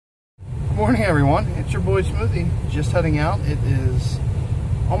morning, everyone. It's your boy Smoothie. Just heading out. It is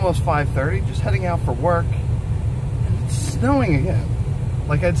almost 5:30. Just heading out for work. And it's snowing again.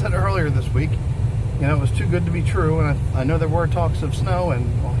 Like I said earlier this week, you know, it was too good to be true. And I know there were talks of snow,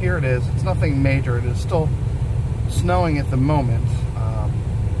 and well, here it is. It's nothing major. It is still snowing at the moment.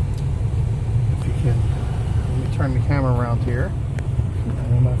 If you can, let me turn the camera around here. I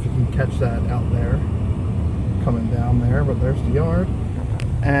don't know if you can catch that out there, coming down there, but there's the yard.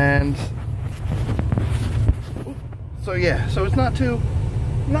 And so yeah, so it's not too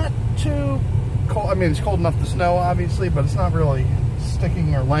cold. I mean, it's cold enough to snow, obviously, but it's not really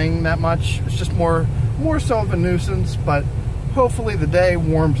sticking or laying that much. It's just more so of a nuisance. But hopefully the day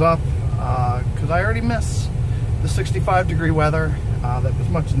warms up, because I already miss the 65-degree weather. That was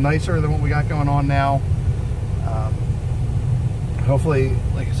much nicer than what we got going on now. Hopefully,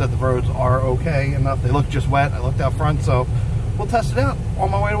 like I said, the roads are okay enough. They look just wet. I looked out front, so we'll test it out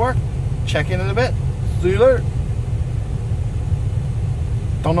on my way to work. Check in a bit. See you later.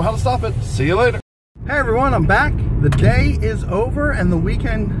 Don't know how to stop it. See you later. Hey everyone, I'm back. The day is over and the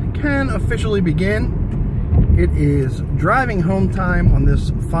weekend can officially begin. It is driving home time on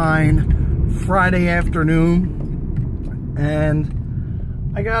this fine Friday afternoon.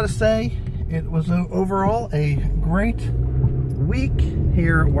 And I gotta say, it was overall a great week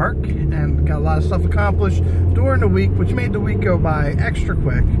here at work, and got a lot of stuff accomplished during the week, which made the week go by extra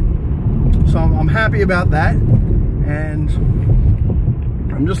quick. So I'm happy about that, and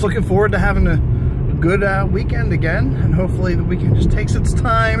I'm just looking forward to having a good weekend again, and hopefully the weekend just takes its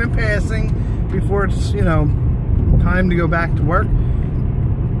time in passing before it's, you know, time to go back to work.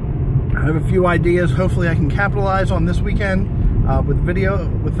 I have a few ideas. Hopefully I can capitalize on this weekend with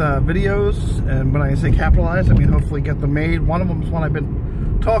videos, and when I say capitalize, I mean hopefully get them made. One of them is one I've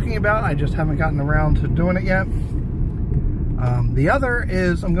been talking about. I just haven't gotten around to doing it yet. The other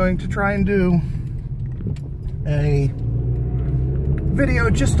is I'm going to try and do a video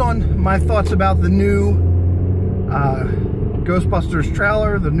just on my thoughts about the new Ghostbusters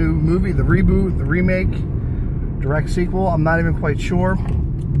trailer, the new movie, the reboot, the remake, direct sequel. I'm not even quite sure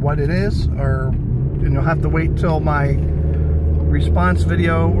what it is, and you'll have to wait till my response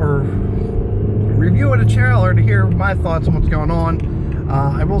video or review of the trailer to hear my thoughts on what's going on.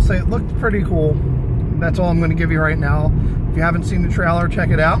 I will say it looked pretty cool. That's all I'm going to give you right now. If you haven't seen the trailer, check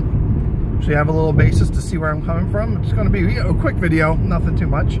it out, so you have a little basis to see where I'm coming from. It's going to be, you know, a quick video, nothing too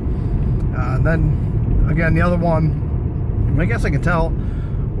much. Then again, the other one, I guess I can tell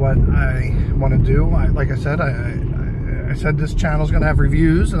what I want to do. Like I said, I said this channel is going to have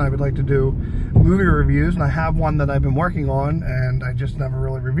reviews, and I would like to do movie reviews, and I have one that I've been working on, and I just never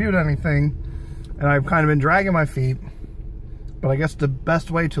really reviewed anything, and I've kind of been dragging my feet. But I guess the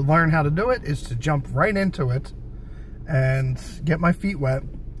best way to learn how to do it is to jump right into it and get my feet wet,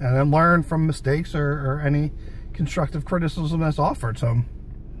 and then learn from mistakes or any constructive criticism that's offered. So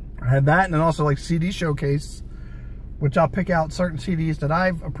I had that, and then also like CD showcase, which I'll pick out certain CDs that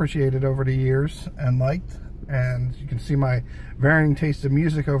I've appreciated over the years and liked. And you can see my varying taste of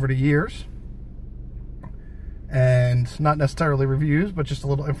music over the years. And not necessarily reviews, but just a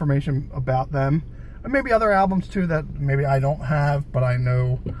little information about them. And maybe other albums too that maybe I don't have, but I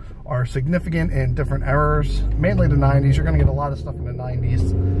know are significant in different eras. Mainly the 90s. You're going to get a lot of stuff in the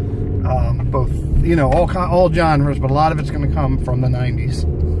 90s. Both, you know, all genres, but a lot of it's going to come from the 90s.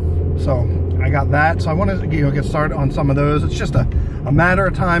 So I got that. So I want to, you know, get started on some of those. It's just a matter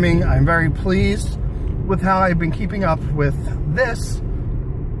of timing. I'm very pleased with how I've been keeping up with this.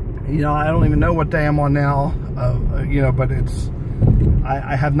 You know, I don't even know what day I'm on now, you know, but it's,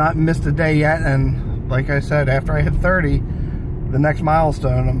 I have not missed a day yet. And like I said, after I hit 30, the next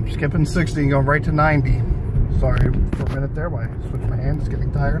milestone, I'm skipping 60 and going right to 90. Sorry for a minute there, why I switched my hand, it's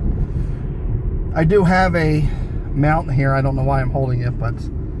getting tired. I do have a mount here. I don't know why I'm holding it, but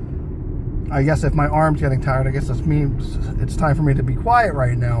I guess if my arm's getting tired, I guess this means it's time for me to be quiet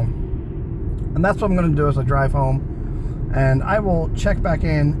right now. And that's what I'm going to do as I drive home. And I will check back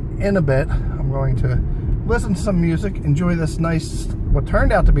in a bit. I'm going to listen to some music, enjoy this nice, what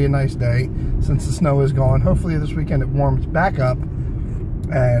turned out to be a nice day since the snow is gone. Hopefully this weekend it warms back up.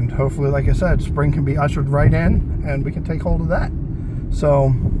 And hopefully, like I said, spring can be ushered right in and we can take hold of that.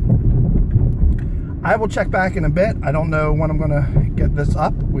 So I will check back in a bit. I don't know when I'm going to get this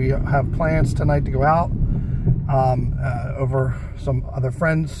up. We have plans tonight to go out over some other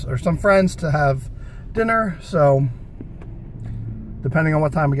friends, or some friends, to have dinner. So depending on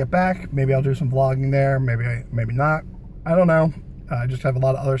what time we get back, maybe I'll do some vlogging there, maybe not. I don't know. I just have a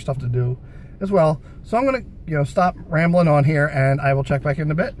lot of other stuff to do as well. So I'm gonna, you know, stop rambling on here, and I will check back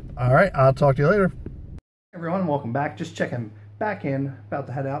in a bit. All right, I'll talk to you later. Hey everyone, welcome back. Just checking back in, about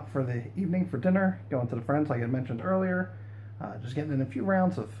to head out for the evening for dinner, going to the friends like I mentioned earlier. Just getting in a few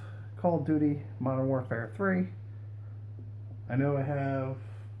rounds of Call of Duty Modern Warfare 3. I know I have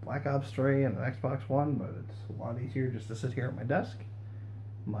Black Ops 3 and an Xbox One, but it's a lot easier just to sit here at my desk,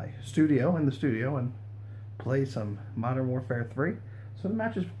 in the studio, and play some Modern Warfare 3. So the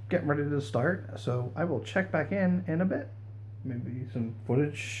match is getting ready to start, so I will check back in a bit. Maybe some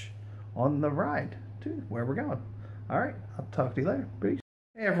footage on the ride to where we're going. Alright, I'll talk to you later. Peace.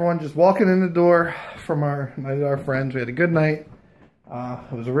 Hey everyone, just walking in the door from our night with our friends. We had a good night.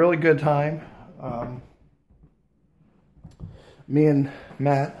 It was a really good time. Me and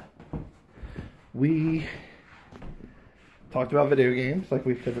Matt, we talked about video games like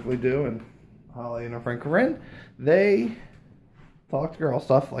we typically do, and Holly and our friend Corinne, they talked girl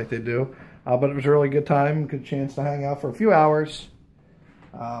stuff like they do. But it was a really good time, good chance to hang out for a few hours.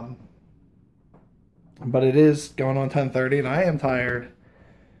 But it is going on 10:30 and I am tired.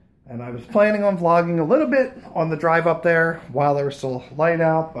 And I was planning on vlogging a little bit on the drive up there while there was still light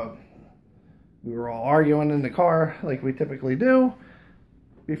out, but we were all arguing in the car like we typically do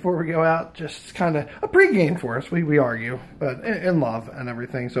before we go out. Just kind of a pregame for us. We argue, but in love and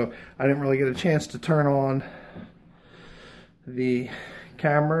everything. So I didn't really get a chance to turn on the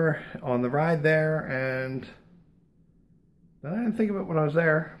camera on the ride there, and then I didn't think of it when I was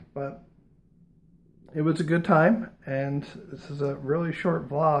there, but it was a good time. And this is a really short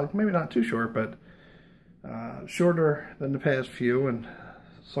vlog, maybe not too short, but shorter than the past few, and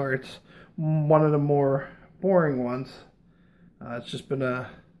sorry it's one of the more boring ones. It's just been a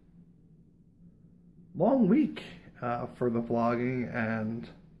long week for the vlogging, and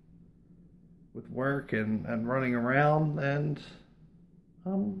with work and running around, and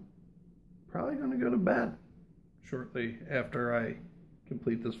I'm probably going to go to bed shortly after I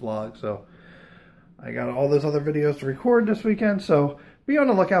complete this vlog. So I got all those other videos to record this weekend, so be on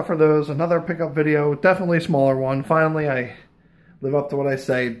the lookout for those. Another pickup video, definitely a smaller one. Finally, I live up to what I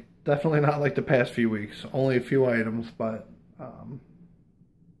say. Definitely not like the past few weeks. Only a few items, but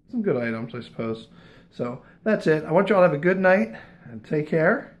some good items, I suppose. So that's it. I want you all to have a good night and take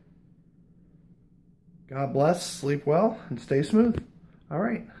care. God bless, sleep well, and stay smooth. All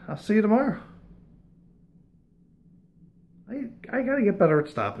right, I'll see you tomorrow. I gotta get better at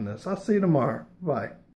stopping this. I'll see you tomorrow. Bye.